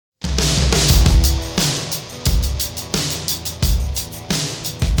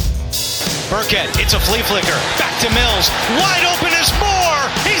Burkhead, it's a flea flicker. Back to Mills. Wide open is Moore.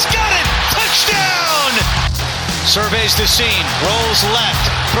 He's got it. Touchdown. Surveys the scene. Rolls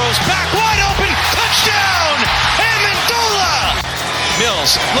left. Throws back. Wide open. Touchdown. Amendola.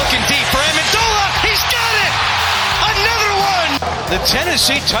 Mills looking deep for Amendola. He's got it. Another one. The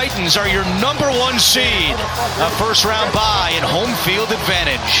Tennessee Titans are your number one seed. A first round bye and home field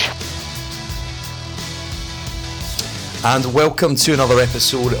advantage. And welcome to another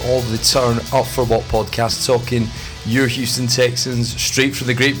episode of the Turn Up For What podcast, talking your Houston Texans straight from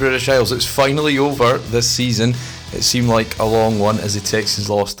the Great British Isles. It's finally over this season. It seemed like a long one as the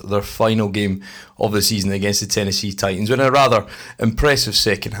Texans lost their final game of the season against the Tennessee Titans in a rather impressive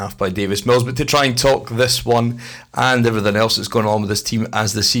second half by Davis Mills. But to try and talk this one and everything else that's going on with this team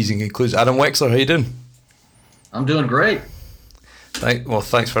as the season concludes, Adam Wexler, how you doing? I'm doing great. Well,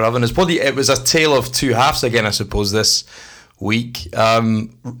 thanks for having us. It was a tale of two halves again, I suppose, this week,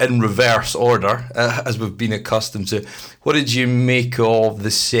 in reverse order, as we've been accustomed to. What did you make of the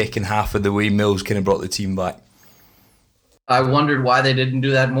second half of the way Mills kind of brought the team back? I wondered why they didn't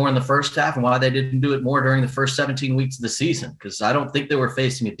do that more in the first half and why they didn't do it more during the first 17 weeks of the season, because I don't think they were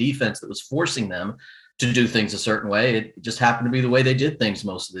facing a defense that was forcing them to do things a certain way. It just happened to be the way they did things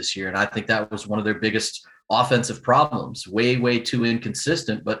most of this year, and I think that was one of their biggest offensive problems. Way too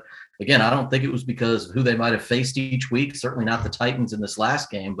inconsistent. But again, I don't think it was because of who they might have faced each week, certainly not the Titans in this last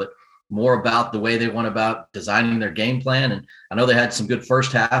game, but more about the way they went about designing their game plan. And I know they had some good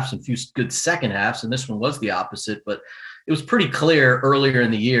first halves and a few good second halves, and this one was the opposite, but it was pretty clear earlier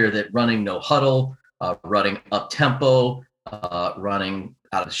in the year that running no huddle, running up tempo, running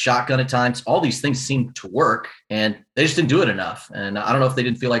out of the shotgun at times, all these things seemed to work, and they just didn't do it enough. And I don't know if they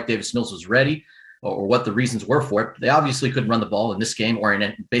didn't feel like Davis Mills was ready or what the reasons were for it. They obviously couldn't run the ball in this game or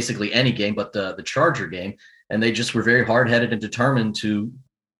in basically any game but the Charger game. And they just were very hard-headed and determined to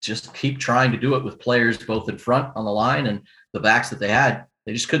just keep trying to do it with players both in front on the line and the backs that they had.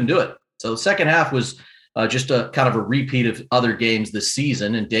 They just couldn't do it. So the second half was just a kind of a repeat of other games this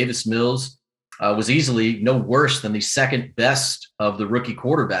season. And Davis Mills was easily no worse than the second best of the rookie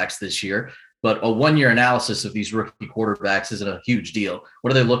quarterbacks this year. But a one-year analysis of these rookie quarterbacks isn't a huge deal. What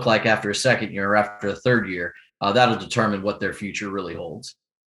do they look like after a second year or after a third year? That'll determine what their future really holds.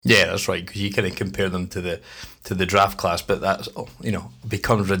 Yeah, that's right, because you kind of compare them to the draft class, but that's,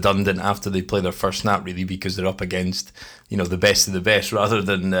 becomes redundant after they play their first snap, really, because they're up against, the best of the best rather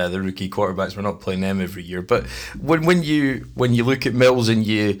than the rookie quarterbacks. We're not playing them every year. But when you look at Mills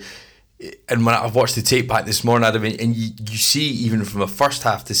and when I've watched the tape back this morning, Adam, and you see even from a first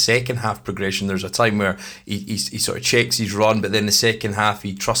half to second half progression, there's a time where he sort of checks his run, but then the second half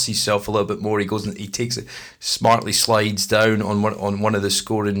he trusts himself a little bit more. He goes and he takes it, smartly slides down on one of the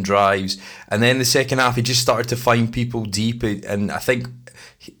scoring drives, and then the second half he just started to find people deep. And I think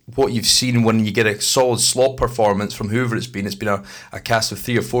what you've seen when you get a solid slot performance from whoever it's been a cast of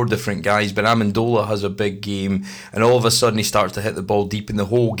 3 or 4 different guys, but Amendola has a big game, and all of a sudden he starts to hit the ball deep in the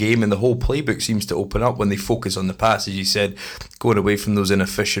whole game, and the whole playbook seems to open up when they focus on the pass, as you said, going away from those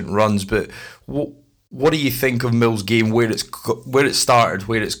inefficient runs. But what do you think of Mills' game, where it started,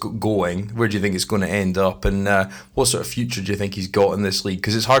 where it's going, where do you think it's going to end up, and what sort of future do you think he's got in this league?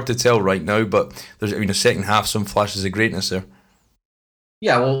 Because it's hard to tell right now, but there's second half, some flashes of greatness there.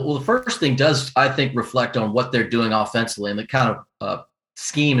 Yeah, well, the first thing does, I think, reflect on what they're doing offensively and the kind of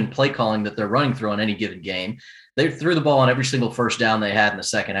scheme and play calling that they're running through on any given game. They threw the ball on every single first down they had in the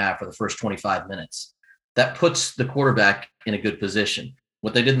second half for the first 25 minutes. That puts the quarterback in a good position.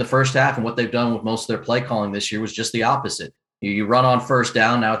 What they did in the first half and what they've done with most of their play calling this year was just the opposite. You run on first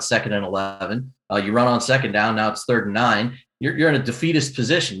down, now it's 2nd and 11. You run on second down, now it's 3rd and 9. You're in a defeatist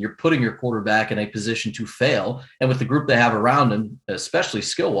position. You're putting your quarterback in a position to fail. And with the group they have around him, especially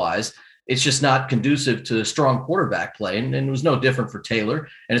skill-wise, it's just not conducive to strong quarterback play. And it was no different for Taylor.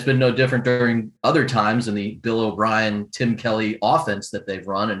 And it's been no different during other times in the Bill O'Brien, Tim Kelly offense that they've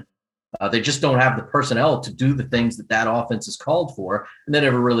run. And they just don't have the personnel to do the things that offense is called for. And they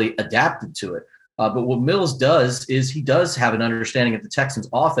never really adapted to it. But what Mills does is he does have an understanding of the Texans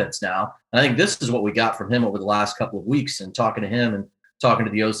offense now. And I think this is what we got from him over the last couple of weeks, and talking to him and talking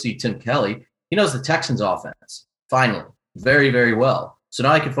to the OC, Tim Kelly. He knows the Texans offense, finally, very, very well. So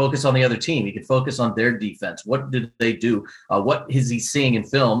now he can focus on the other team. He can focus on their defense. What did they do? What is he seeing in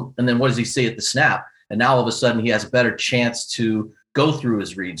film? And then what does he see at the snap? And now all of a sudden he has a better chance to go through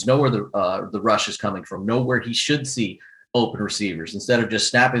his reads, know where the rush is coming from, know where he should see open receivers instead of just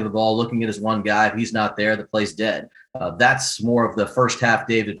snapping the ball, looking at his one guy. If he's not there, the play's dead. That's more of the first half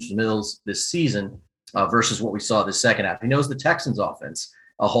Davis Mills this season versus what we saw the second half. He knows the Texans offense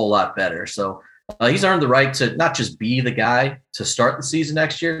a whole lot better. So He's earned the right to not just be the guy to start the season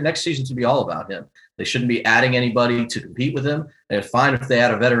next year. Next season to be all about him. They shouldn't be adding anybody to compete with him. They're fine if they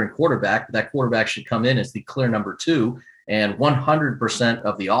add a veteran quarterback, but that quarterback should come in as the clear number 2. And 100%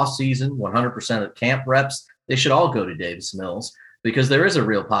 of the offseason, 100% of camp reps, they should all go to Davis Mills, because there is a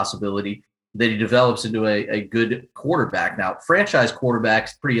real possibility that he develops into a good quarterback. Now, franchise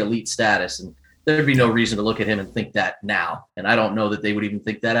quarterback's pretty elite status, and there'd be no reason to look at him and think that now. And I don't know that they would even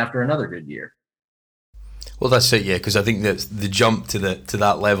think that after another good year. Well, that's it, yeah, because I think that the jump to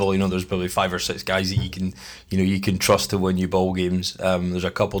that level, there's probably 5 or 6 guys that you can trust to win you ball games. There's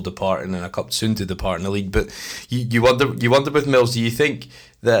a couple departing and a couple soon to depart in the league, but you wonder with Mills, do you think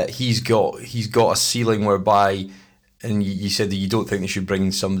that he's got a ceiling whereby, and you said that you don't think they should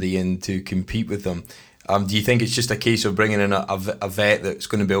bring somebody in to compete with them. Do you think it's just a case of bringing in a vet that's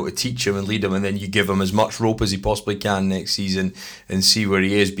going to be able to teach him and lead him, and then you give him as much rope as he possibly can next season and see where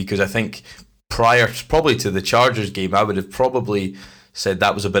he is? Because I think prior probably to the Chargers game, I would have probably said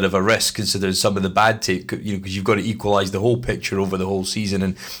that was a bit of a risk, considering some of the bad tape, because you've got to equalise the whole picture over the whole season.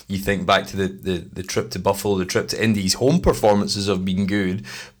 And you think back to the trip to Buffalo, the trip to Indy, his home performances have been good,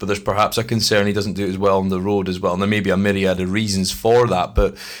 but there's perhaps a concern he doesn't do as well on the road as well. And there may be a myriad of reasons for that,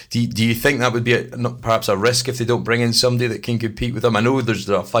 but do you think that would be perhaps a risk if they don't bring in somebody that can compete with him? I know there's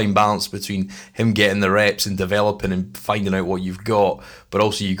a fine balance between him getting the reps and developing and finding out what you've got, but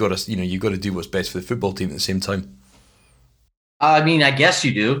also you've got to do what's best for the football team at the same time. I mean, I guess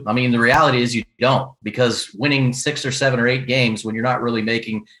you do. I mean, the reality is you don't, because winning 6 or 7 or 8 games when you're not really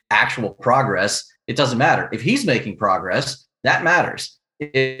making actual progress, it doesn't matter. If he's making progress, that matters.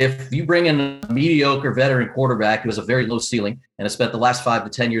 If you bring in a mediocre veteran quarterback who has a very low ceiling and has spent the last 5 to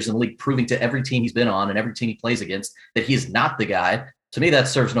 10 years in the league proving to every team he's been on and every team he plays against that he is not the guy, to me, that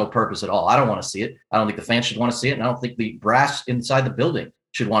serves no purpose at all. I don't want to see it. I don't think the fans should want to see it. And I don't think the brass inside the building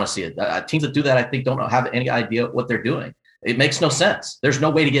should want to see it. Teams that do that, I think, don't have any idea what they're doing. It makes no sense. There's no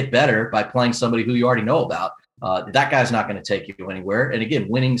way to get better by playing somebody who you already know about. That guy's not going to take you anywhere. And again,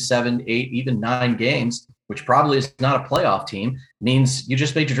 winning 7, 8, even 9 games, which probably is not a playoff team, means you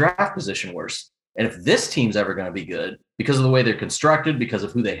just made your draft position worse. And if this team's ever going to be good, because of the way they're constructed, because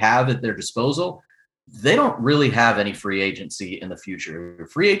of who they have at their disposal, they don't really have any free agency in the future.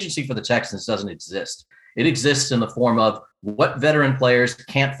 Free agency for the Texans doesn't exist. It exists in the form of what veteran players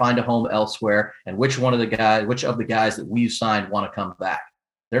can't find a home elsewhere, and which of the guys that we've signed want to come back.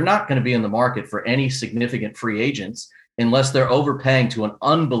 They're not going to be in the market for any significant free agents unless they're overpaying to an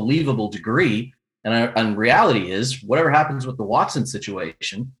unbelievable degree. And reality is, whatever happens with the Watson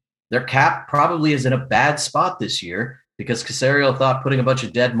situation, their cap probably is in a bad spot this year, because Caserio thought putting a bunch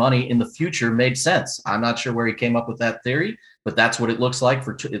of dead money in the future made sense. I'm not sure where he came up with that theory, but that's what it looks like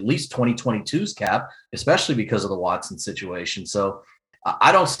for at least 2022's cap, especially because of the Watson situation. So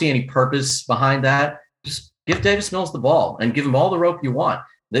I don't see any purpose behind that. Just give Davis Mills the ball and give him all the rope you want.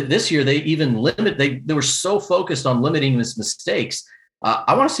 This year, they were so focused on limiting his mistakes.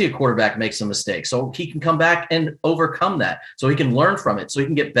 I want to see a quarterback make some mistakes so he can come back and overcome that, so he can learn from it, so he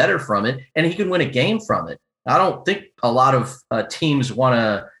can get better from it, and he can win a game from it. I don't think a lot of teams want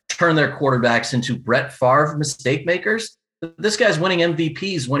to turn their quarterbacks into Brett Favre mistake makers. This guy's winning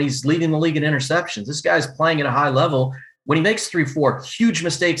MVPs when he's leading the league in interceptions. This guy's playing at a high level when he makes 3-4 huge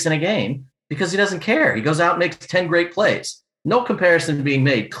mistakes in a game because he doesn't care. He goes out and makes 10 great plays. No comparison being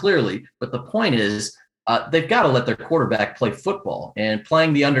made, clearly, but the point is they've got to let their quarterback play football, and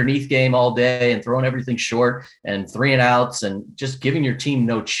playing the underneath game all day and throwing everything short and 3 and outs and just giving your team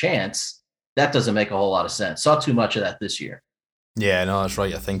no chance. That doesn't make a whole lot of sense. Saw too much of that this year. Yeah, no, that's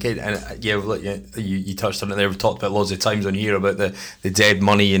right. I think you touched on it there. We've talked about lots of times on here about the dead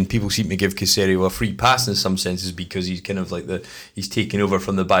money, and people seem to give Caserio a free pass in some senses because he's kind of like he's taking over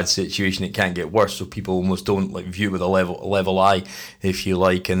from the bad situation. It can't get worse, so people almost don't view it with a level eye, if you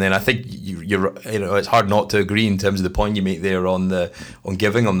like. And then I think you're it's hard not to agree in terms of the point you make there on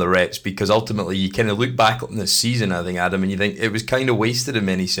giving them the reps, because ultimately you kind of look back on this season, I think, Adam, and you think it was kind of wasted in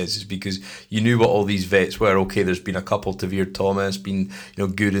many senses because you knew what all these vets were. Okay, there's been a couple, Tavir Thomas. Been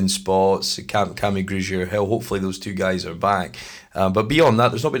good in spots. Cammy Grugier, hopefully those 2 guys are back. But beyond that,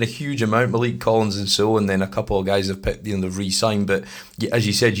 there's not been a huge amount. Malik Collins and so, and then a couple of guys have picked, they've re-signed. But as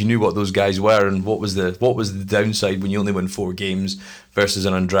you said, you knew what those guys were, and what was the downside when you only win 4 games versus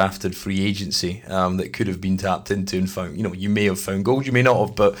an undrafted free agency that could have been tapped into and found. You may have found goals, you may not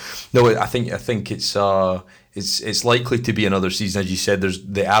have, but no, I think it's likely to be another season. As you said, there's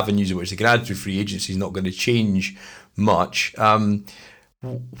the avenues in which they can add through free agency is not going to change much.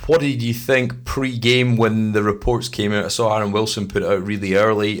 What did you think pre-game when the reports came out? I saw Aaron Wilson put it out really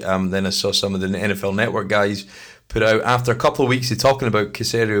early. Then I saw some of the NFL Network guys put out after a couple of weeks of talking about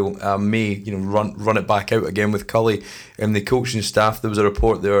Caserio may run it back out again with Cully and the coaching staff. There was a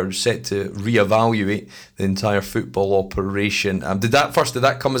report they are set to reevaluate the entire football operation. Did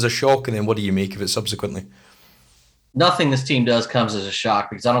that come as a shock, and then what do you make of it subsequently? Nothing this team does comes as a shock,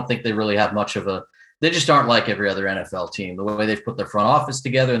 because I don't think they really have much of they just aren't like every other NFL team, the way they've put their front office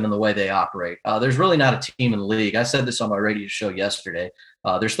together and then the way they operate. There's really not a team in the league. I said this on my radio show yesterday.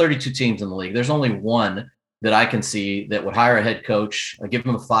 There's 32 teams in the league. There's only one that I can see that would hire a head coach, give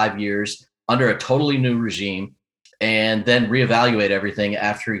him 5 years under a totally new regime, and then reevaluate everything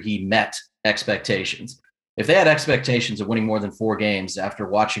after he met expectations. If they had expectations of winning more than 4 games after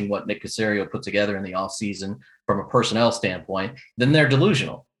watching what Nick Caserio put together in the offseason from a personnel standpoint, then they're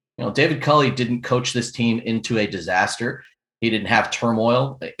delusional. David Culley didn't coach this team into a disaster. He didn't have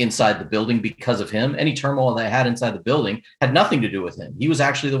turmoil inside the building because of him. Any turmoil they had inside the building had nothing to do with him. He was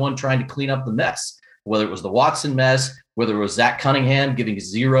actually the one trying to clean up the mess, whether it was the Watson mess, whether it was Zach Cunningham giving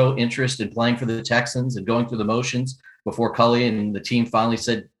zero interest in playing for the Texans and going through the motions before Culley and the team finally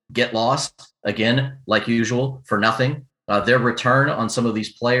said, get lost again, like usual, for nothing. Their return on some of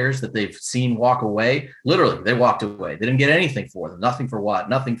these players that they've seen walk away, literally, they walked away. They didn't get anything for them. Nothing for Watt,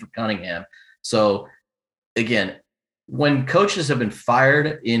 nothing for Cunningham. So, again, when coaches have been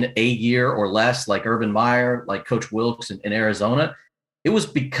fired in a year or less, like Urban Meyer, like Coach Wilkes in Arizona, it was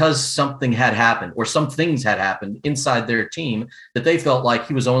because something had happened or some things had happened inside their team that they felt like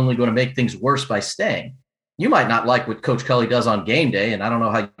he was only going to make things worse by staying. You might not like what Coach Culley does on game day, and I don't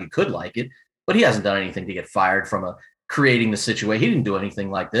know how you could like it, but he hasn't done anything to get fired from creating the situation. He didn't do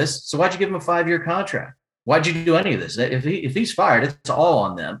anything like this. So why'd you give him a 5-year contract? Why'd you do any of this? If he's fired, it's all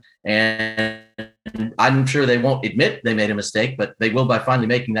on them. And I'm sure they won't admit they made a mistake, but they will by finally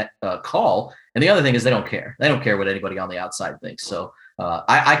making that call. And the other thing is they don't care. They don't care what anybody on the outside thinks. So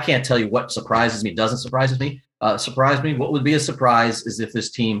I can't tell you what surprises me, doesn't surprise me. What would be a surprise is if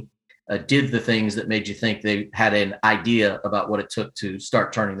this team did the things that made you think they had an idea about what it took to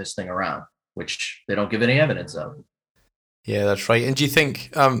start turning this thing around, which they don't give any evidence of. Yeah, that's right. And do you think,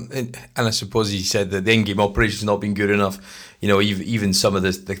 and I suppose you said that the in-game operation's not been good enough, even some of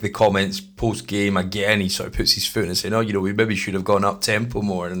the comments post-game, again, he sort of puts his foot in and saying, we maybe should have gone up tempo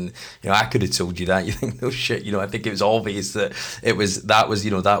more. And, I could have told you that. You think, no shit, I think it was obvious that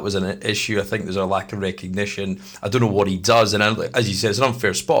that was an issue. I think there's a lack of recognition. I don't know what he does. And as you said, it's an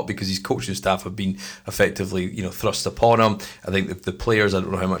unfair spot because his coaching staff have been effectively, thrust upon him. I think the players, I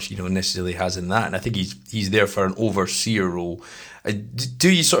don't know how much, necessarily has in that. And I think he's there for an overseer role. Do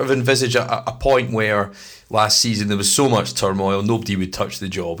you sort of envisage a point where last season there was so much turmoil, nobody would touch the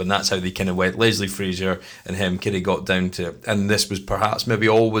job, and that's how they kind of went? Leslie Frazier and him kind of got down to it, and this was perhaps maybe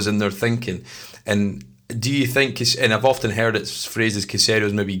always in their thinking. And do you think, and I've often heard it phrased as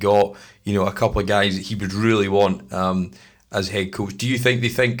Caserio's maybe got a couple of guys that he would really want as head coach. Do you think they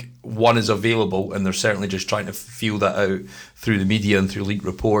think one is available and they're certainly just trying to feel that out through the media and through leaked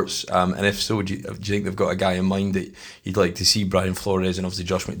reports? And if so, do you think they've got a guy in mind that you'd like to see? Brian Flores and obviously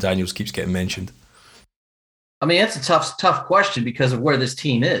Josh McDaniels keeps getting mentioned. I mean, it's a tough question because of where this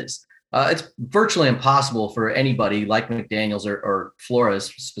team is. It's virtually impossible for anybody like McDaniels or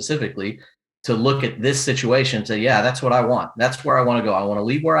Flores specifically to look at this situation and say, yeah, that's what I want. That's where I want to go. I want to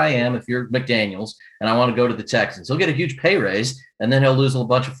leave where I am if you're McDaniels, and I want to go to the Texans. He'll get a huge pay raise, and then he'll lose a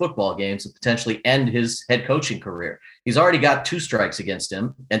bunch of football games and potentially end his head coaching career. He's already got 2 strikes against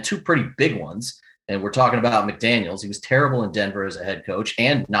him, and 2 pretty big ones. And we're talking about McDaniels. He was terrible in Denver as a head coach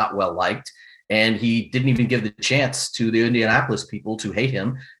and not well liked. And he didn't even give the chance to the Indianapolis people to hate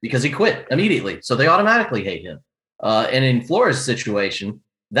him because he quit immediately. So they automatically hate him. And in Flores' situation,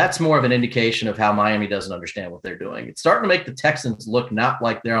 that's more of an indication of how Miami doesn't understand what they're doing. It's starting to make the Texans look not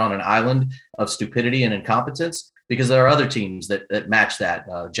like they're on an island of stupidity and incompetence, because there are other teams that match that.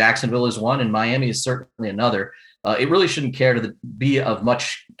 Jacksonville is one, and Miami is certainly another. It really shouldn't be of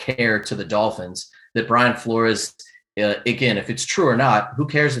much care to the Dolphins that Brian Flores, again, if it's true or not, who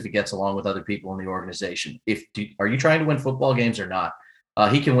cares if he gets along with other people in the organization? Are you trying to win football games or not?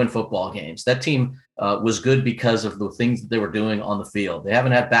 He can win football games. That team was good because of the things that they were doing on the field. They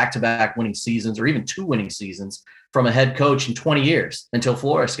haven't had back-to-back winning seasons or even 2 winning seasons from a head coach in 20 years until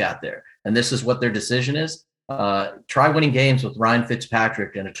Flores got there. And this is what their decision is. Try winning games with Ryan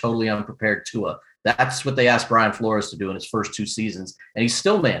Fitzpatrick and a totally unprepared Tua. That's what they asked Brian Flores to do in his first 2 seasons. And he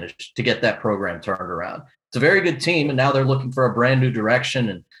still managed to get that program turned around. It's a very good team. And now they're looking for a brand new direction.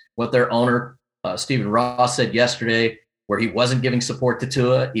 And what their owner, Stephen Ross, said yesterday, where he wasn't giving support to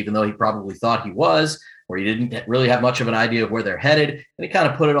Tua, even though he probably thought he was, where he didn't really have much of an idea of where they're headed. And he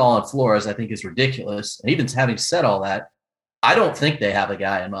kind of put it all on Flores, I think is ridiculous. And even having said all that, I don't think they have a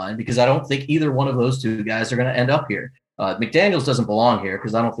guy in mind because I don't think either one of those two guys are going to end up here. McDaniels doesn't belong here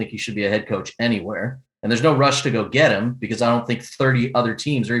because I don't think he should be a head coach anywhere. And there's no rush to go get him because I don't think 30 other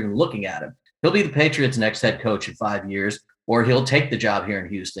teams are even looking at him. He'll be the Patriots' next head coach in 5 years, or he'll take the job here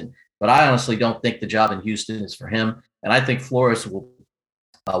in Houston. But I honestly don't think the job in Houston is for him. And I think Flores will,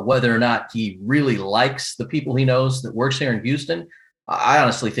 whether or not he really likes the people he knows that works here in Houston, I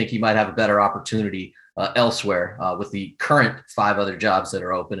honestly think he might have a better opportunity elsewhere with the current 5 other jobs that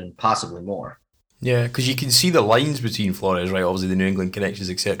are open and possibly more. Yeah, because you can see the lines between Flores, right? Obviously the New England connections,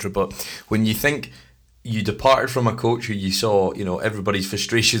 etc. But when you think you departed from a coach who you saw, everybody's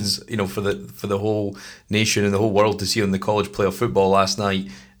frustrations, for the whole nation and the whole world to see on the college playoff football last night,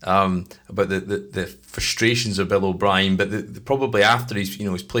 about the frustrations of Bill O'Brien, but probably after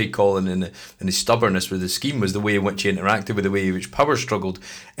his play calling and his stubbornness with the scheme was the way in which he interacted with the way in which Power struggled,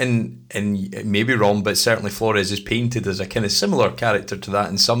 and maybe wrong, but certainly Flores is painted as a kind of similar character to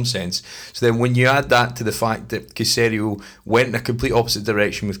that in some sense. So then when you add that to the fact that Caserio went in a complete opposite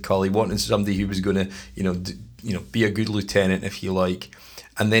direction with Cully, wanting somebody who was going to be a good lieutenant, if you like.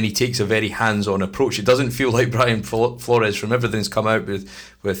 And then he takes a very hands-on approach. It doesn't feel like Brian Flores, from everything that's come out with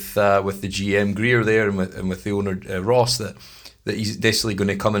the GM Greer there and with the owner Ross, that he's necessarily going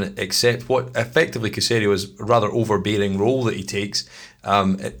to come and accept what effectively Caserio is a rather overbearing role that he takes,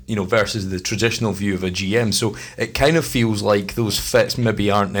 versus the traditional view of a GM. So it kind of feels like those fits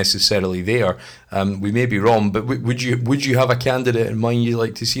maybe aren't necessarily there. We may be wrong, but would you have a candidate in mind you'd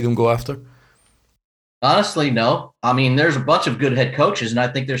like to see them go after? Honestly, no. I mean, there's a bunch of good head coaches, and I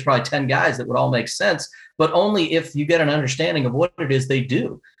think there's probably 10 guys that would all make sense, but only if you get an understanding of what it is they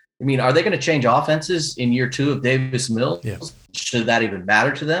do. I mean, are they going to change offenses in year 2 of Davis Mills? Yeah. Should that even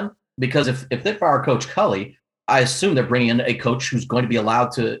matter to them? Because if they fire Coach Cully, I assume they're bringing in a coach who's going to be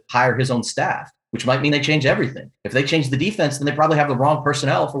allowed to hire his own staff, which might mean they change everything. If they change the defense, then they probably have the wrong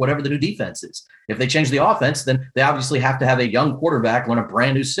personnel for whatever the new defense is. If they change the offense, then they obviously have to have a young quarterback learn a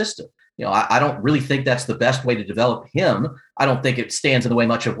brand new system. I don't really think that's the best way to develop him. I don't think it stands in the way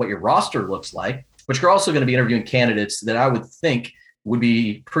much of what your roster looks like, but you're also going to be interviewing candidates that I would think would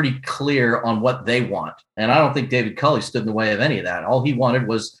be pretty clear on what they want. And I don't think David Culley stood in the way of any of that. All he wanted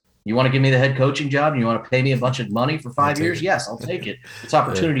was, you want to give me the head coaching job and you want to pay me a bunch of money for 5 years? Yes, I'll take it. This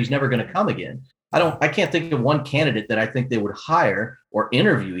opportunity is never going to come again. I can't think of one candidate that I think they would hire or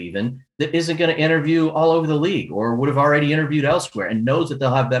interview even that isn't going to interview all over the league or would have already interviewed elsewhere and knows that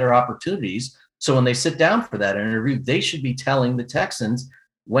they'll have better opportunities. So when they sit down for that interview, they should be telling the Texans,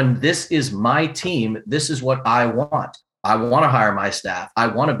 when this is my team, this is what I want. I want to hire my staff. I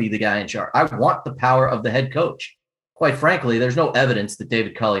want to be the guy in charge. I want the power of the head coach. Quite frankly, there's no evidence that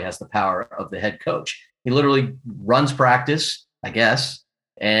David Culley has the power of the head coach. He literally runs practice, I guess,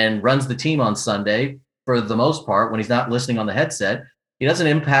 and runs the team on Sunday for the most part when he's not listening on the headset. He doesn't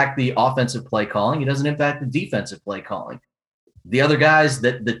impact the offensive play calling. He doesn't impact the defensive play calling. The other guys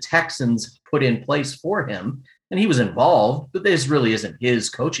that the Texans put in place for him, and he was involved, but this really isn't his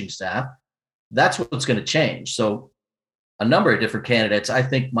coaching staff. That's what's going to change. So a number of different candidates I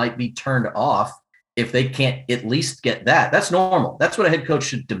think might be turned off if they can't at least get that. That's normal. That's what a head coach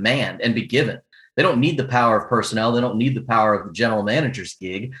should demand and be given. They don't need the power of personnel. They don't need the power of the general manager's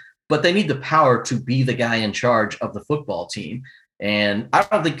gig, but they need the power to be the guy in charge of the football team. And I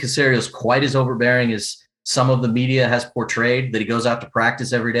don't think Caserio is quite as overbearing as some of the media has portrayed, that he goes out to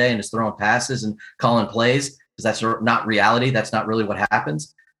practice every day and is throwing passes and calling plays, because that's not reality. That's not really what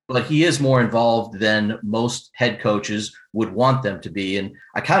happens. But he is more involved than most head coaches would want them to be. And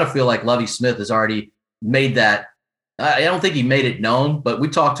I kind of feel like Lovie Smith has already made that. I don't think he made it known, but we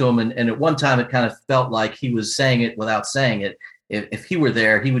talked to him, and at one time it kind of felt like he was saying it without saying it. If he were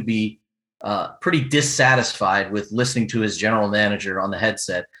there, he would be pretty dissatisfied with listening to his general manager on the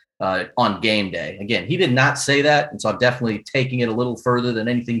headset on game day. Again, he did not say that, and so I'm definitely taking it a little further than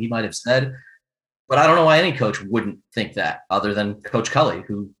anything he might have said. But I don't know why any coach wouldn't think that, other than Coach Culley,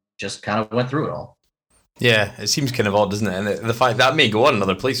 who just kind of went through it all. Yeah, it seems kind of odd, doesn't it? And the fact that may go on in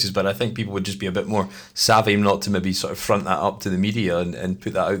other places, but I think people would just be a bit more savvy not to maybe sort of front that up to the media and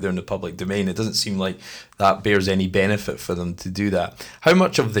put that out there in the public domain. It doesn't seem like that bears any benefit for them to do that. How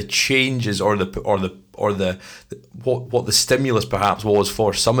much of the changes or what the stimulus perhaps was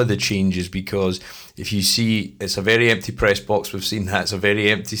for some of the changes? Because if you see, it's a very empty press box. We've seen that. It's a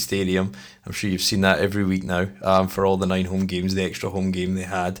very empty stadium. I'm sure you've seen that every week now for all the 9 home games, the extra home game they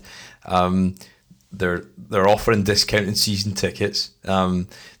had. they're offering discounted season tickets.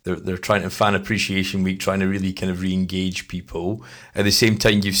 They're trying to Fan Appreciation Week, trying to really kind of re-engage people. At the same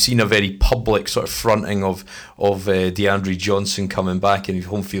time, you've seen a very public sort of fronting of DeAndre Johnson coming back and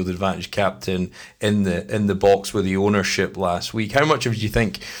home field advantage captain in the box with the ownership last week. How much of you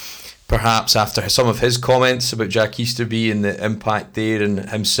think, perhaps after some of his comments about Jack Easterby and the impact there, and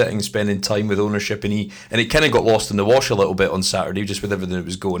him spending time with ownership, and it kind of got lost in the wash a little bit on Saturday, just with everything that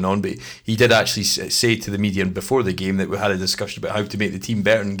was going on, but he did actually say to the media before the game that we had a discussion about how to make the team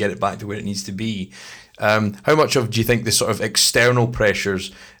better and get it back to where it needs to be. How much do you think the sort of external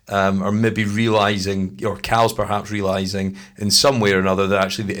pressures are maybe realising, or Cal's perhaps realising in some way or another, that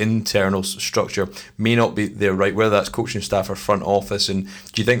actually the internal structure may not be there right, whether that's coaching staff or front office? And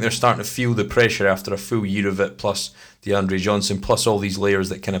do you think they're starting to feel the pressure after a full year of it, plus DeAndre Johnson, plus all these layers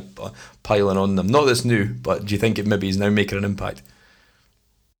that kind of piling on them? Not that's new, but do you think it maybe is now making an impact?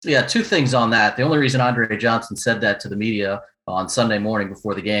 Yeah, two things on that. The only reason Andre Johnson said that to the media on Sunday morning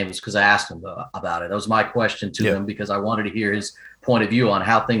before the game was because I asked him about it. That was my question to him, because I wanted to hear his point of view on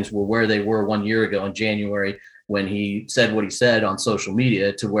how things were where they were 1 year ago in January when he said what he said on social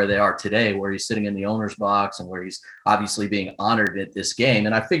media to where they are today, where he's sitting in the owner's box and where he's obviously being honored at this game.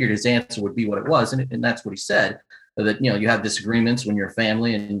 And I figured his answer would be what it was. And that's what he said, that, you have disagreements when you're a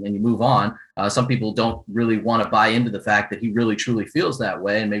family and you move on. Some people don't really want to buy into the fact that he really truly feels that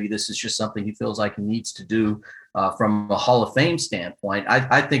way. And maybe this is just something he feels like he needs to do from a Hall of Fame standpoint.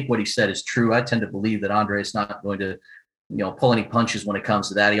 I think what he said is true. I tend to believe that Andre is not going to, pull any punches when it comes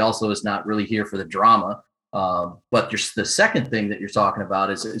to that. He also is not really here for the drama. But the second thing that you're talking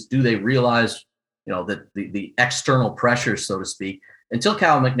about is do they realize, that the external pressures, so to speak, until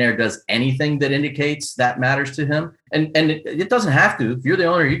Cal McNair does anything that indicates that matters to him. And it doesn't have to. If you're the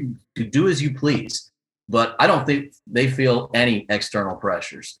owner, you can do as you please. But I don't think they feel any external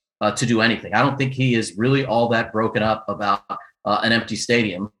pressures to do anything. I don't think he is really all that broken up about an empty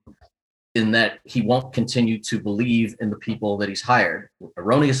stadium, in that he won't continue to believe in the people that he's hired,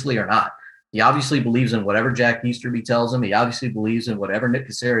 erroneously or not. He obviously believes in whatever Jack Easterby tells him. He obviously believes in whatever Nick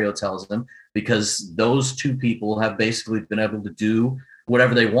Caserio tells him, because those two people have basically been able to do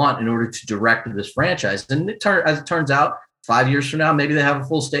whatever they want in order to direct this franchise. And as it turns out, 5 years from now, maybe they have a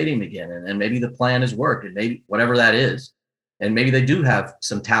full stadium again, and maybe the plan has worked, and maybe whatever that is. And maybe they do have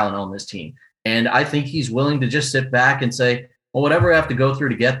some talent on this team. And I think he's willing to just sit back and say, well, whatever I have to go through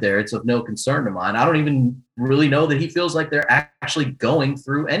to get there, it's of no concern to mine. I don't even really know that he feels like they're actually going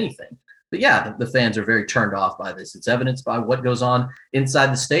through anything. But yeah, the fans are very turned off by this. It's evidenced by what goes on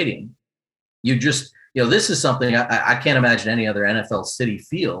inside the stadium. This is something I can't imagine any other NFL city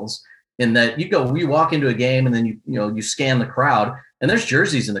feels, in that you walk into a game and then you scan the crowd, and there's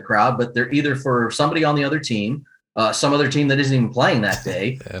jerseys in the crowd, but they're either for somebody on the other team, some other team that isn't even playing that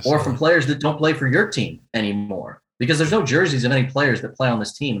day, or from players that don't play for your team anymore. Because there's no jerseys of any players that play on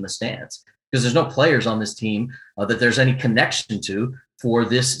this team in the stands, because there's no players on this team that there's any connection to for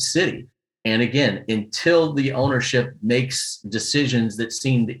this city. And again, until the ownership makes decisions that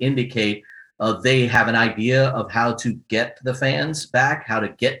seem to indicate they have an idea of how to get the fans back, how to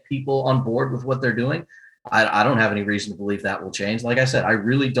get people on board with what they're doing, I don't have any reason to believe that will change. Like I said, I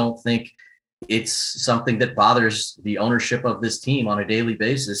really don't think it's something that bothers the ownership of this team on a daily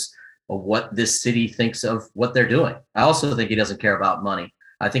basis, of what this city thinks of what they're doing. I also think he doesn't care about money.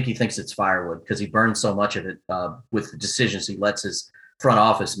 I think he thinks it's firewood, because he burns so much of it with the decisions he lets his front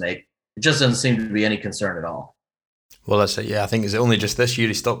office make. It just doesn't seem to be any concern at all. Well, that's it. Yeah, I think it's only just this year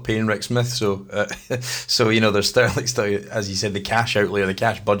he stopped paying Rick Smith. So, there's certainly still, as you said, the cash outlay or the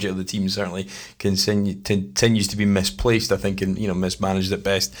cash budget of the team certainly continues to be misplaced, I think, and mismanaged at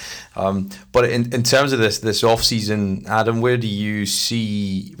best. But in terms of this off season, Adam, where do you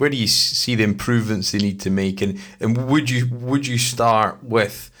see the improvements they need to make, and would you start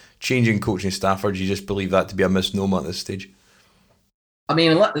with changing coaching staff, or do you just believe that to be a misnomer at this stage? I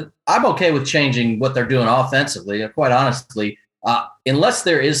mean, I'm okay with changing what they're doing offensively, quite honestly, unless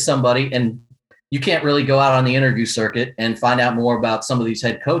there is somebody, and you can't really go out on the interview circuit and find out more about some of these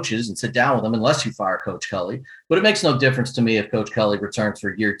head coaches and sit down with them unless you fire Coach Culley. But it makes no difference to me if Coach Culley returns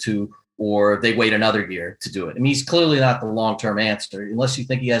for year 2 or they wait another year to do it. I mean, he's clearly not the long-term answer, unless you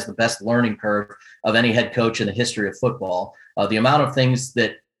think he has the best learning curve of any head coach in the history of football. The amount of things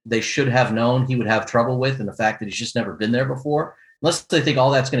that they should have known he would have trouble with, and the fact that he's just never been there before, unless they think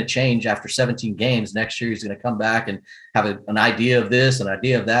all that's going to change after 17 games next year, he's going to come back and have an idea of this, an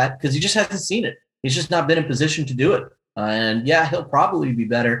idea of that, because he just hasn't seen it. He's just not been in position to do it. And yeah, he'll probably be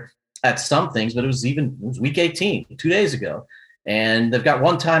better at some things, but it was week 18, 2 days ago, and they've got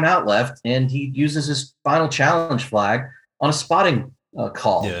one timeout left, and he uses his final challenge flag on a spotting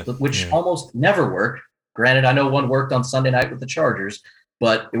call, which almost never worked. Granted, I know one worked on Sunday night with the Chargers,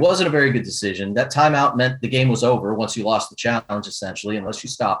 but it wasn't a very good decision. That timeout meant the game was over once you lost the challenge, essentially, unless you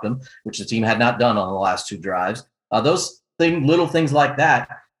stopped them, which the team had not done on the last 2 drives. Little things like that,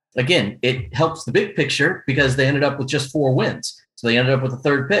 again, it helps the big picture because they ended up with just 4 wins. So they ended up with a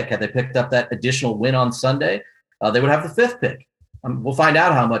 3rd pick. Had they picked up that additional win on Sunday, they would have the 5th pick. We'll find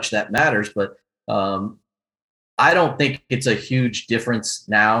out how much that matters, but I don't think it's a huge difference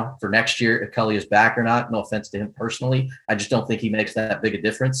now for next year if Culley is back or not. No offense to him personally. I just don't think he makes that big a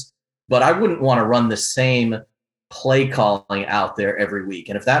difference. But I wouldn't want to run the same play calling out there every week.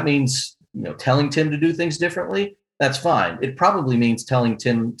 And if that means, telling Tim to do things differently, that's fine. It probably means telling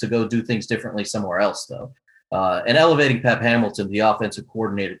Tim to go do things differently somewhere else, though. And elevating Pep Hamilton, the offensive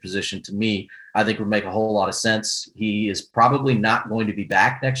coordinator position, to me, I think would make a whole lot of sense. He is probably not going to be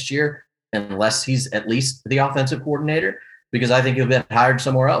back next year unless he's at least the offensive coordinator, because I think he'll get hired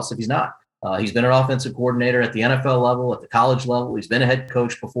somewhere else if he's not. He's been an offensive coordinator at the NFL level, at the college level. He's been a head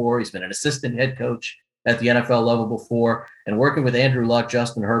coach before. He's been an assistant head coach at the NFL level before. And working with Andrew Luck,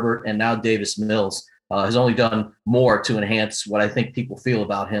 Justin Herbert, and now Davis Mills has only done more to enhance what I think people feel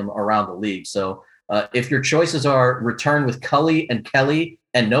about him around the league. So if your choices are return with Culley and Kelly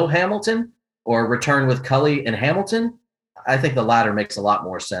and no Hamilton, or return with Culley and Hamilton, I think the latter makes a lot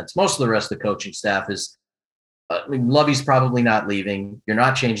more sense. Most of the rest of the coaching staff is, Lovey's probably not leaving. You're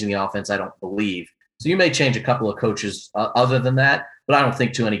not changing the offense, I don't believe. So you may change a couple of coaches other than that, but I don't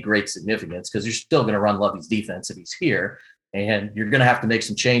think to any great significance because you're still going to run Lovey's defense if he's here. And you're going to have to make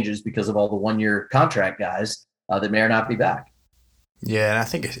some changes because of all the 1-year contract guys that may or not be back. Yeah, and I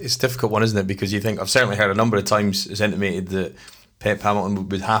think it's a difficult one, isn't it? Because you think, I've certainly heard a number of times it's intimated that Pep Hamilton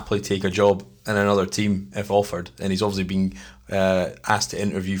would happily take a job in another team if offered, and he's obviously been asked to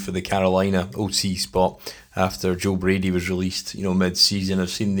interview for the Carolina OC spot after Joe Brady was released, mid-season.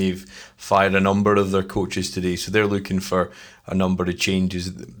 I've seen they've fired a number of their coaches today, so they're looking for a number of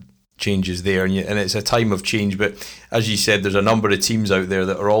changes there, and it's a time of change. But as you said, there's a number of teams out there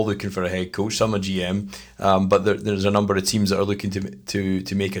that are all looking for a head coach, some a GM, but there's a number of teams that are looking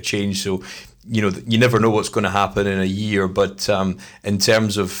to make a change. So you never know what's going to happen in a year, but in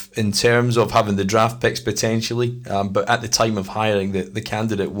terms of having the draft picks potentially, but at the time of hiring, the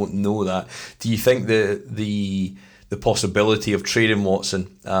candidate won't know that. Do you think the possibility of trading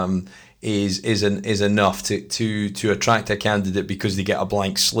Watson is enough to attract a candidate because they get a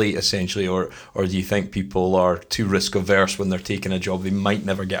blank slate essentially, or do you think people are too risk averse when they're taking a job they might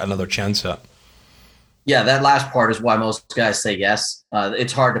never get another chance at? Yeah, that last part is why most guys say yes.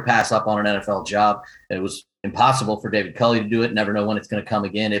 It's hard to pass up on an NFL job. It was impossible for David Culley to do it. Never know when it's going to come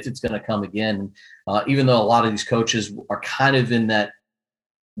again, if it's going to come again. Even though a lot of these coaches are kind of in that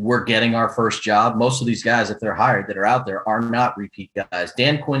we're getting our first job, most of these guys, if they're hired that are out there, are not repeat guys.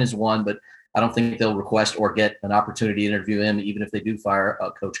 Dan Quinn is one, but I don't think they'll request or get an opportunity to interview him, even if they do fire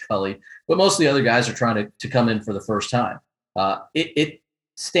Coach Culley. But most of the other guys are trying to come in for the first time. It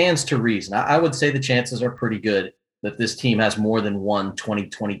stands to reason. I would say the chances are pretty good that this team has more than one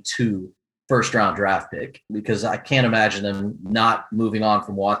 2022 first-round draft pick, because I can't imagine them not moving on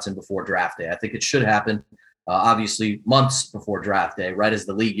from Watson before draft day. I think it should happen, obviously, months before draft day, right as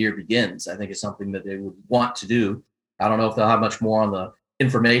the league year begins. I think it's something that they would want to do. I don't know if they'll have much more on the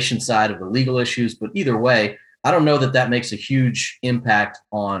information side of the legal issues, but either way, I don't know that makes a huge impact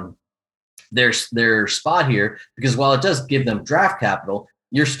on their spot here, because while it does give them draft capital,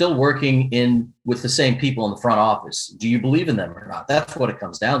 you're still working in with the same people in the front office. Do you believe in them or not? That's what it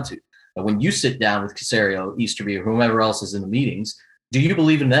comes down to. And when you sit down with Caserio, Easterby, or whomever else is in the meetings, do you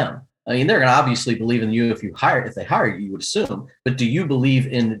believe in them? I mean, they're going to obviously believe in you if they hire you, you would assume. But do you believe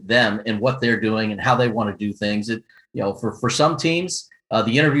in them and what they're doing and how they want to do things? For some teams,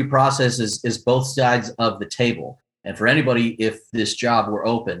 the interview process is both sides of the table. And for anybody, if this job were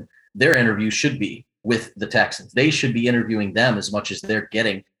open, their interview should be with the Texans. They should be interviewing them as much as they're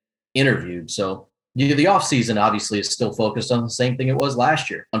getting interviewed. So the offseason obviously is still focused on the same thing it was last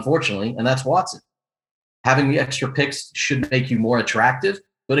year, unfortunately, and that's Watson. Having the extra picks should make you more attractive,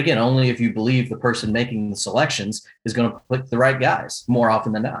 but again, only if you believe the person making the selections is going to pick the right guys more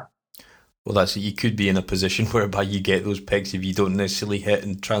often than not. Well, that's it. You could be in a position whereby you get those picks if you don't necessarily hit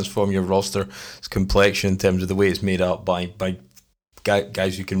and transform your roster's complexion in terms of the way it's made up by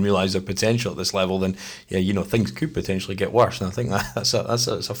guys who can realise their potential at this level. Then things could potentially get worse, and I think that's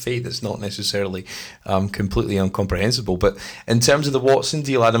a fate that's not necessarily completely incomprehensible. But in terms of the Watson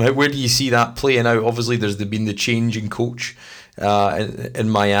deal, Adam, where do you see that playing out? Obviously there's been the change in coach in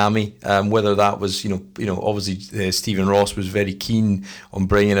Miami. Whether that was, obviously Stephen Ross was very keen on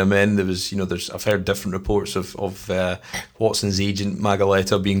bringing him in. There was, I've heard different reports of Watson's agent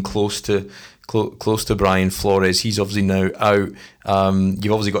Magaleta being close to Brian Flores. He's obviously now out.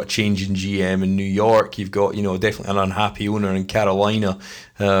 You've obviously got a change in GM in New York. You've got, definitely an unhappy owner in Carolina.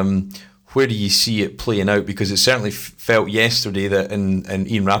 Where do you see it playing out? Because it certainly felt yesterday that, and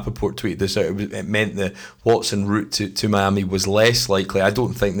Ian Rappaport tweeted this out, it meant the Watson route to Miami was less likely. I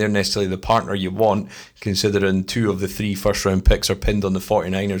don't think they're necessarily the partner you want, considering 2 of the 3 first-round picks are pinned on the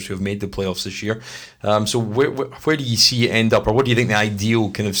 49ers, who have made the playoffs this year. So where do you see it end up, or what do you think the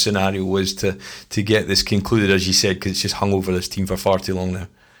ideal kind of scenario is to get this concluded, as you said, because it's just hung over this team for far too long now?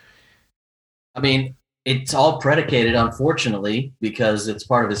 I mean, it's all predicated, unfortunately, because it's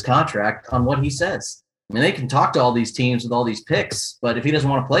part of his contract, on what he says. I mean, they can talk to all these teams with all these picks, but if he doesn't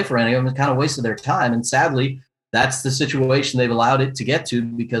want to play for any of them, it's kind of wasted their time. And sadly, that's the situation they've allowed it to get to,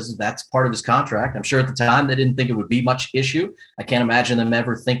 because that's part of his contract. I'm sure at the time they didn't think it would be much issue. I can't imagine them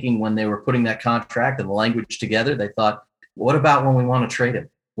ever thinking, when they were putting that contract and the language together, they thought, what about when we want to trade him?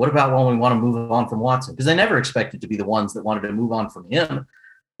 What about when we want to move on from Watson? Because they never expected to be the ones that wanted to move on from him.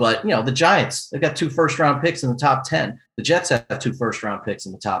 But, the Giants, they've got 2 first-round picks in the top 10. The Jets have 2 first-round picks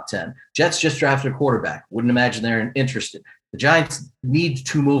in the top 10. Jets just drafted a quarterback. Wouldn't imagine they're interested. The Giants need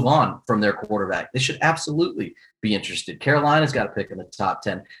to move on from their quarterback. They should absolutely be interested. Carolina's got a pick in the top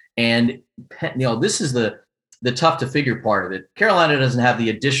 10. And, this is the tough-to-figure part of it. Carolina doesn't have the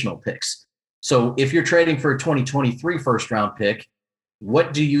additional picks. So if you're trading for a 2023 first-round pick,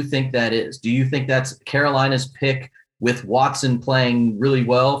 what do you think that is? Do you think that's Carolina's pick with Watson playing really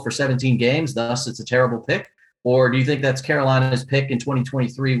well for 17 games, thus it's a terrible pick? Or do you think that's Carolina's pick in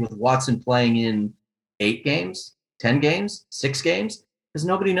 2023 with Watson playing in 8 games, 10 games, 6 games? Because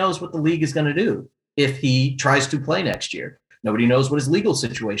nobody knows what the league is going to do if he tries to play next year. Nobody knows what his legal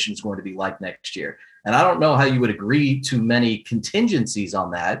situation is going to be like next year. And I don't know how you would agree to many contingencies on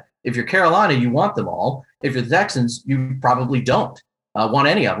that. If you're Carolina, you want them all. If you're the Texans, you probably don't want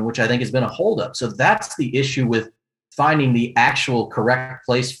any of them, which I think has been a holdup. So that's the issue with finding the actual correct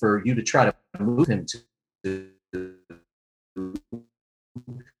place for you to try to move him to,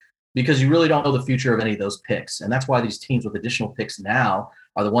 because you really don't know the future of any of those picks. And that's why these teams with additional picks now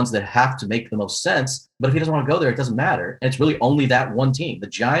are the ones that have to make the most sense. But if he doesn't want to go there, it doesn't matter. And it's really only that one team. The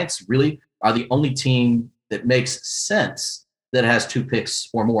Giants really are the only team that makes sense that has 2 picks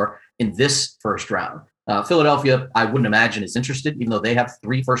or more in this first round. Philadelphia, I wouldn't imagine, is interested, even though they have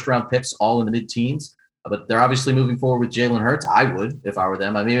 3 first-round picks all in the mid-teens. But they're obviously moving forward with Jalen Hurts. I would, if I were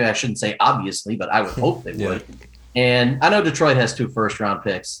them. I mean, I shouldn't say obviously, but I would hope they would. And I know Detroit has 2 first-round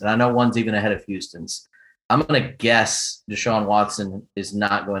picks, and I know one's even ahead of Houston's. I'm going to guess Deshaun Watson is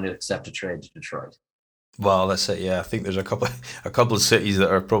not going to accept a trade to Detroit. Well, that's it. Yeah, I think there's a couple of cities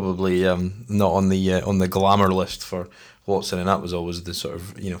that are probably not on the glamour list for Watson, and that was always the sort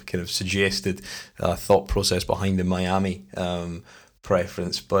of kind of suggested thought process behind the Miami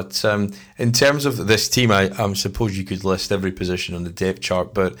preference. But in terms of this team, I suppose you could list every position on the depth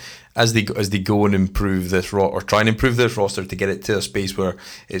chart, but as they go and improve this or try and improve this roster to get it to a space where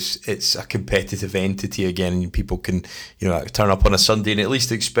it's a competitive entity again, and people can turn up on a Sunday and at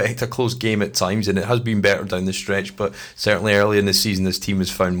least expect a close game at times, and it has been better down the stretch, but certainly early in the season this team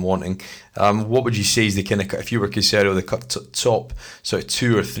has found wanting. What would you say is the kind of, if you were Casero, the top sort of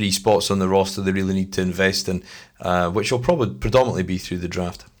 2 or 3 spots on the roster they really need to invest in, which will probably predominantly be through the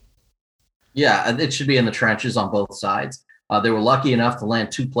draft? Yeah, it should be in the trenches on both sides. They were lucky enough to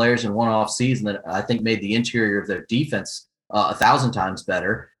land 2 players in one off season that I think made the interior of their defense 1,000 times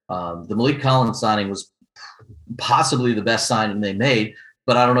better. The Malik Collins signing was possibly the best signing they made,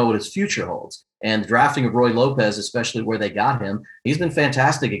 but I don't know what his future holds. And the drafting of Roy Lopez, especially where they got him, he's been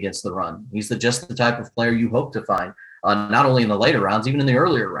fantastic against the run. He's just the type of player you hope to find, not only in the later rounds, even in the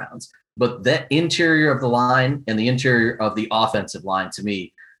earlier rounds. But that interior of the line and the interior of the offensive line, to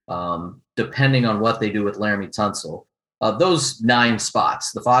me, depending on what they do with Laramie Tunsil, those 9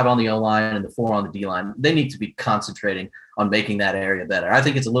 spots, the 5 on the O-line and the 4 on the D-line, they need to be concentrating on making that area better. I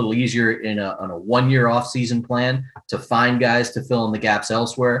think it's a little easier on a 1-year off-season plan to find guys to fill in the gaps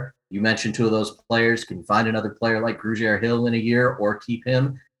elsewhere. You mentioned 2 of those players. Can you find another player like Grugier Hill in a year or keep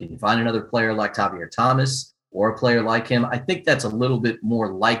him? Can you find another player like Tavierre Thomas or a player like him? I think that's a little bit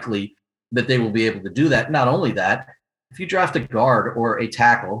more likely that they will be able to do that. Not only that, if you draft a guard or a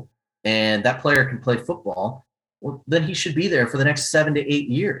tackle and that player can play football, well, then he should be there for the next 7 to 8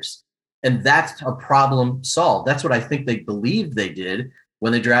 years. And that's a problem solved. That's what I think they believed they did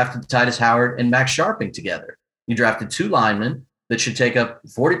when they drafted Titus Howard and Max Sharping together. You drafted 2 linemen that should take up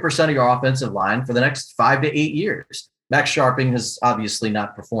 40% of your offensive line for the next 5 to 8 years. Max Sharping has obviously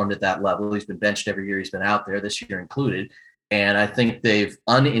not performed at that level. He's been benched every year he's been out there, this year included. And I think they've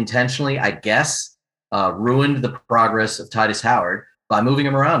unintentionally, I guess, ruined the progress of Titus Howard by moving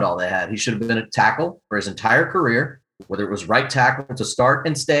him around all they had. He should have been a tackle for his entire career, whether it was right tackle to start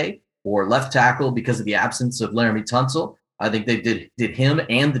and stay or left tackle because of the absence of Laramie Tunsil. I think they did him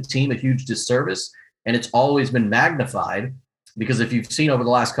and the team a huge disservice. And it's always been magnified because if you've seen over the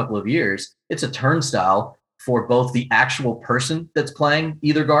last couple of years, it's a turnstile for both the actual person that's playing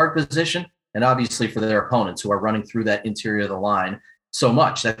either guard position and obviously for their opponents who are running through that interior of the line so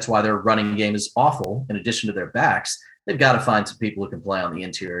much. That's why their running game is awful in addition to their backs. They've got to find some people who can play on the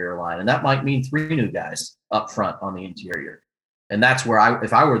interior line. And that might mean 3 new guys up front on the interior. And that's where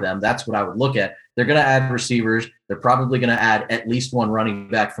if I were them, that's what I would look at. They're going to add receivers. They're probably going to add at least one running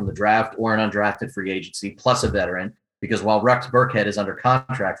back from the draft or an undrafted free agency, plus a veteran, because while Rex Burkhead is under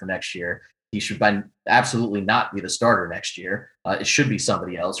contract for next year, he should absolutely not be the starter next year. It should be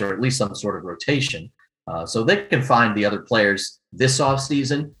somebody else, or at least some sort of rotation. So they can find the other players this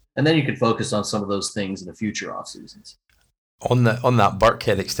offseason, and then you can focus on some of those things in the future off seasons. On that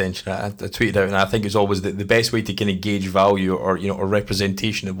Burkhead extension, I tweeted out, and I think it's always the best way to kind of gauge value or or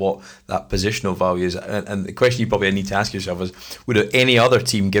representation of what that positional value is. And the question you probably need to ask yourself is: would any other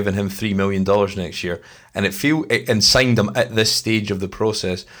team given him $3 million next year and signed him at this stage of the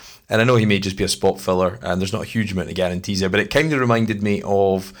process? And I know he may just be a spot filler, and there's not a huge amount of guarantees there, but it kind of reminded me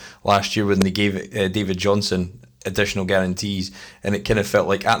of last year when they gave David Johnson additional guarantees, and it kind of felt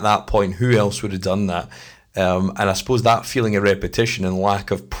like at that point, who else would have done that? And I suppose that feeling of repetition and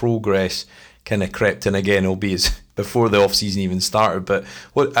lack of progress kind of crept in again, albeit before the off-season even started. But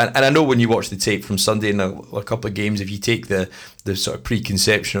and I know when you watch the tape from Sunday and a couple of games, if you take the sort of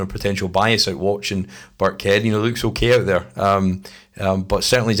preconception or potential bias out watching Burkhead, looks okay out there. But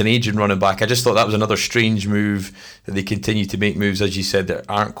certainly as an aging running back, I just thought that was another strange move that they continue to make moves, as you said, that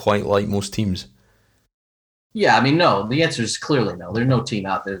aren't quite like most teams. Yeah, I mean, no, the answer is clearly no. There's no team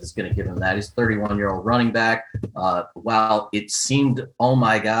out there that's going to give him that. He's a 31-year-old running back. While it seemed, oh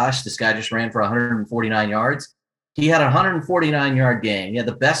my gosh, this guy just ran for 149 yards. He had a 149-yard game. He had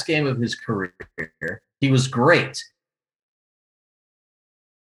the best game of his career. He was great.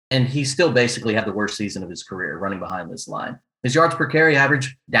 And he still basically had the worst season of his career running behind this line. His yards per carry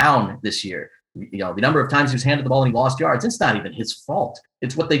average down this year. The number of times he was handed the ball and he lost yards, it's not even his fault.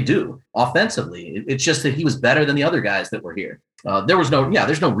 It's what they do offensively. It's just that he was better than the other guys that were here. There's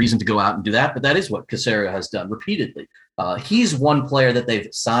no reason to go out and do that, but that is what Caserio has done repeatedly. He's one player that they've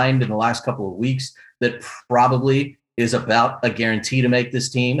signed in the last couple of weeks that probably is about a guarantee to make this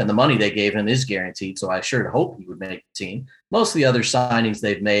team, and the money they gave him is guaranteed, so I sure hope he would make the team. Most of the other signings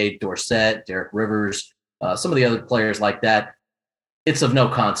they've made, Dorsett, Derek Rivers, some of the other players like that, it's of no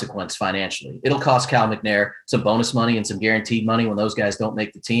consequence financially. It'll cost Cal McNair some bonus money and some guaranteed money when those guys don't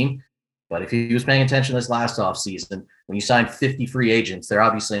make the team. But if he was paying attention this last offseason, when you sign 50 free agents, they're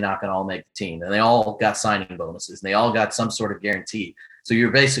obviously not going to all make the team. And they all got signing bonuses, and they all got some sort of guarantee. So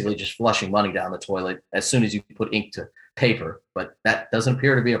you're basically just flushing money down the toilet as soon as you put ink to paper. But that doesn't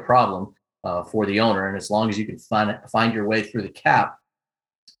appear to be a problem for the owner. And as long as you can find your way through the cap,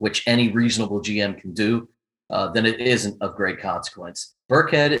 which any reasonable GM can do, then it isn't of great consequence.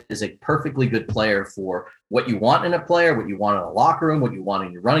 Burkhead is a perfectly good player for what you want in a player, what you want in a locker room, what you want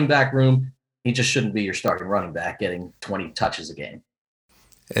in your running back room. He just shouldn't be your starting running back getting 20 touches a game.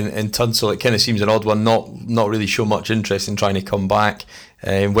 And Tunsil, it kind of seems an odd one, not really show much interest in trying to come back.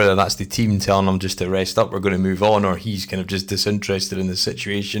 Whether that's the team telling him just to rest up, we're going to move on, or he's kind of just disinterested in the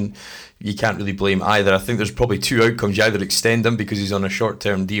situation. You can't really blame either. I think there's probably two outcomes. You either extend him because he's on a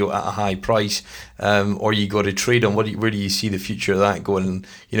short-term deal at a high price, or you got to trade him. Where do you see the future of that going?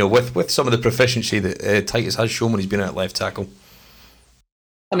 With some of the proficiency that Titus has shown when he's been at left tackle.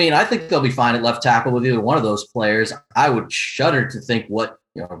 I mean, I think they'll be fine at left tackle with either one of those players. I would shudder to think what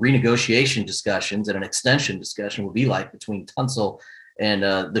renegotiation discussions and an extension discussion would be like between Tunsil and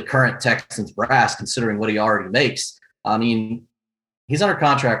the current Texans brass, considering what he already makes. I mean, he's under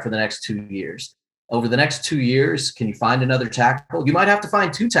contract for the next 2 years. Over the next 2 years, can you find another tackle? You might have to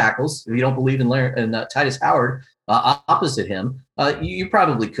find two tackles if you don't believe in Titus Howard opposite him. You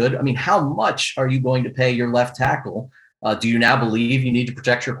probably could. I mean, how much are you going to pay your left tackle? Do you now believe you need to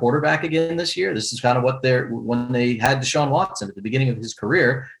protect your quarterback again this year? This is kind of what when they had Deshaun Watson at the beginning of his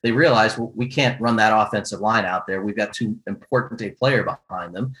career, they realized, well, we can't run that offensive line out there. We've got too important a player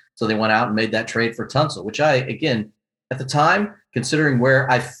behind them. So they went out and made that trade for Tunsil, which again, at the time, considering where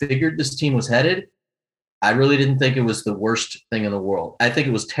I figured this team was headed, I really didn't think it was the worst thing in the world. I think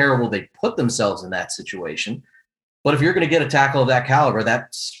it was terrible they put themselves in that situation. But if you're going to get a tackle of that caliber,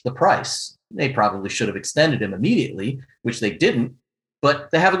 that's the price. They probably should have extended him immediately, which they didn't,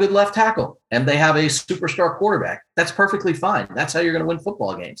 but they have a good left tackle and they have a superstar quarterback. That's perfectly fine. That's how you're going to win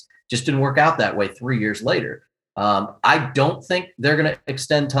football games. Just didn't work out that way 3 years later. I don't think they're going to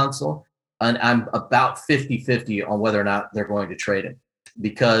extend Tunsil, and I'm about 50-50 on whether or not they're going to trade him.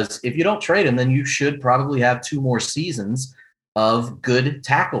 Because if you don't trade him, then you should probably have 2 more seasons of good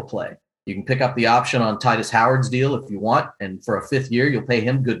tackle play. You can pick up the option on Titus Howard's deal if you want, and for a 5th year, you'll pay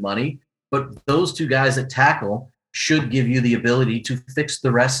him good money. But those 2 guys at tackle should give you the ability to fix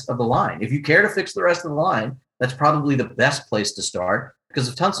the rest of the line. If you care to fix the rest of the line, that's probably the best place to start, because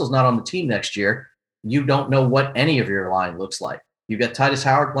if Tunsil's not on the team next year, you don't know what any of your line looks like. You've got Titus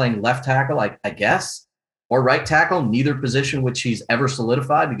Howard playing left tackle, I guess, or right tackle, neither position which he's ever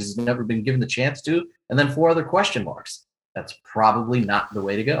solidified because he's never been given the chance to, and then 4 other question marks. That's probably not the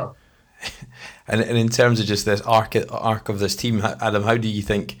way to go. And in terms of just this arc of this team, Adam, how do you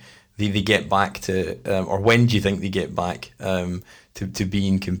think they get back to, or when do you think they get back to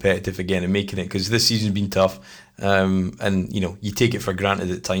being competitive again and making it? Because this season's been tough, and you take it for granted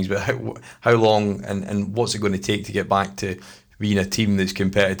at times. But how long and what's it going to take to get back to being a team that's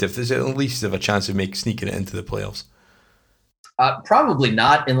competitive? Does it at least have a chance of sneaking it into the playoffs? Probably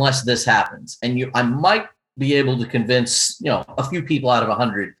not, unless this happens. And I might be able to convince a few people out of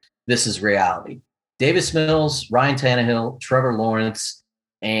 100 this is reality. Davis Mills, Ryan Tannehill, Trevor Lawrence,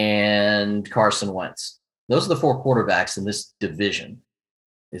 and Carson Wentz. Those are the 4 quarterbacks in this division.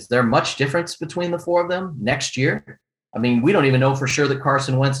 Is there much difference between the 4 of them next year? I mean, we don't even know for sure that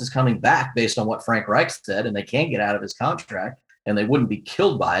Carson Wentz is coming back based on what Frank Reich said, and they can't get out of his contract, and they wouldn't be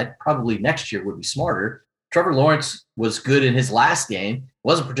killed by it. Probably next year would be smarter. Trevor Lawrence was good in his last game,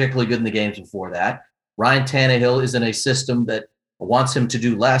 wasn't particularly good in the games before that. Ryan Tannehill is in a system that wants him to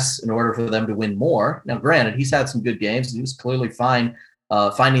do less in order for them to win more. Now, granted, he's had some good games. He was clearly fine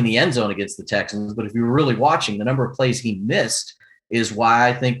finding the end zone against the Texans. But if you were really watching, the number of plays he missed is why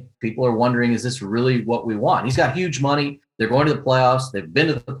I think people are wondering, is this really what we want? He's got huge money. They're going to the playoffs. They've been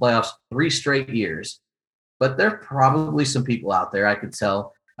to the playoffs 3 straight years. But there are probably some people out there I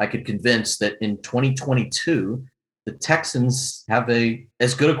could convince that in 2022, the Texans have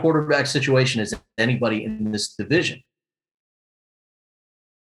as good a quarterback situation as anybody in this division.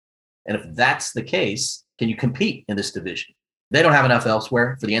 And if that's the case, can you compete in this division? They don't have enough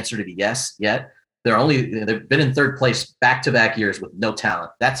elsewhere for the answer to be yes yet. They've been in 3rd place back-to-back years with no talent.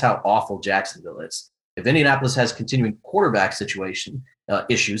 That's how awful Jacksonville is. If Indianapolis has continuing quarterback situation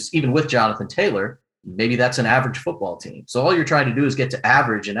issues, even with Jonathan Taylor, maybe that's an average football team. So all you're trying to do is get to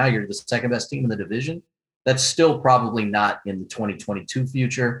average, and now you're the 2nd-best team in the division. That's still probably not in the 2022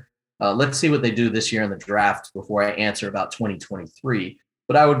 future. Let's see what they do this year in the draft before I answer about 2023.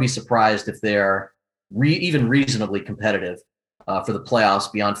 But I would be surprised if they're even reasonably competitive for the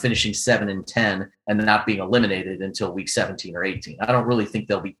playoffs beyond finishing 7-10 and not being eliminated until week 17 or 18. I don't really think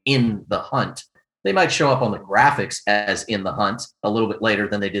they'll be in the hunt. They might show up on the graphics as in the hunt a little bit later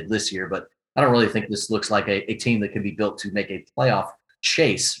than they did this year, but I don't really think this looks like a team that can be built to make a playoff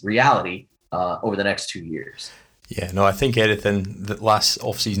chase reality over the next 2 years. Yeah, no, I think anything that last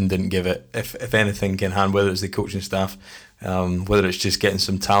off-season didn't give it, if anything can hand, whether it's the coaching staff, whether it's just getting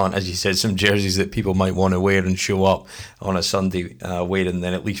some talent, as you said, some jerseys that people might want to wear and show up on a Sunday wearing,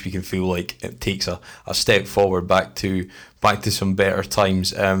 then at least we can feel like it takes a step forward back to some better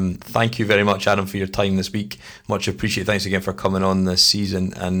times. Thank you very much, Adam, for your time this week. Much appreciated. Thanks again for coming on this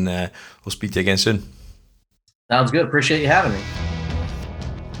season, and we'll speak to you again soon. Sounds good. Appreciate you having me.